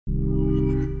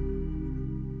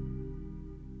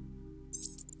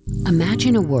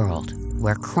Imagine a world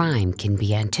where crime can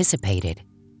be anticipated,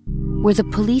 where the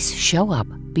police show up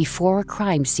before a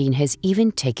crime scene has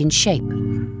even taken shape.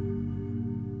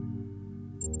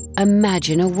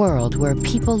 Imagine a world where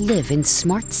people live in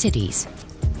smart cities,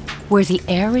 where the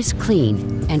air is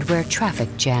clean and where traffic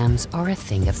jams are a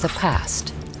thing of the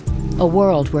past. A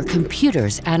world where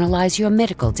computers analyze your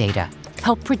medical data,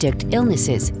 help predict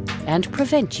illnesses, and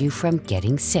prevent you from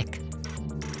getting sick.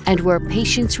 And where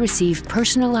patients receive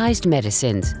personalized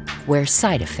medicines, where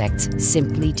side effects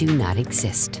simply do not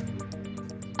exist.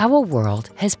 Our world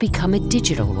has become a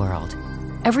digital world.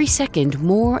 Every second,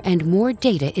 more and more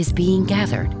data is being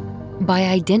gathered. By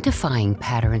identifying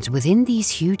patterns within these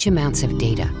huge amounts of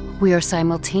data, we are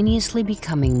simultaneously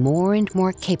becoming more and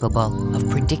more capable of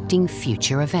predicting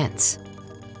future events.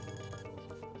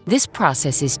 This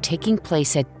process is taking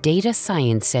place at Data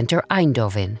Science Center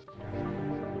Eindhoven.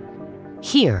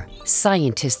 Here,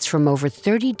 scientists from over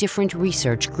 30 different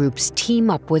research groups team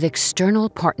up with external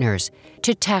partners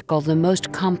to tackle the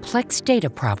most complex data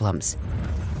problems.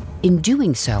 In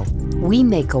doing so, we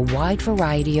make a wide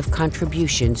variety of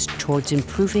contributions towards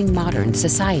improving modern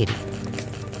society,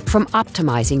 from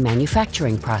optimizing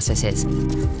manufacturing processes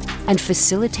and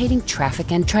facilitating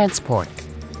traffic and transport,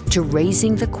 to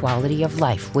raising the quality of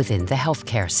life within the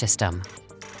healthcare system.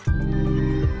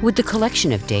 With the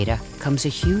collection of data comes a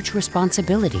huge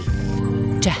responsibility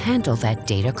to handle that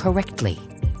data correctly.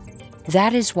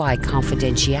 That is why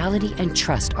confidentiality and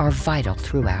trust are vital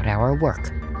throughout our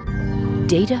work.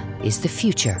 Data is the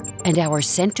future, and our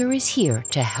center is here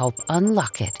to help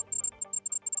unlock it.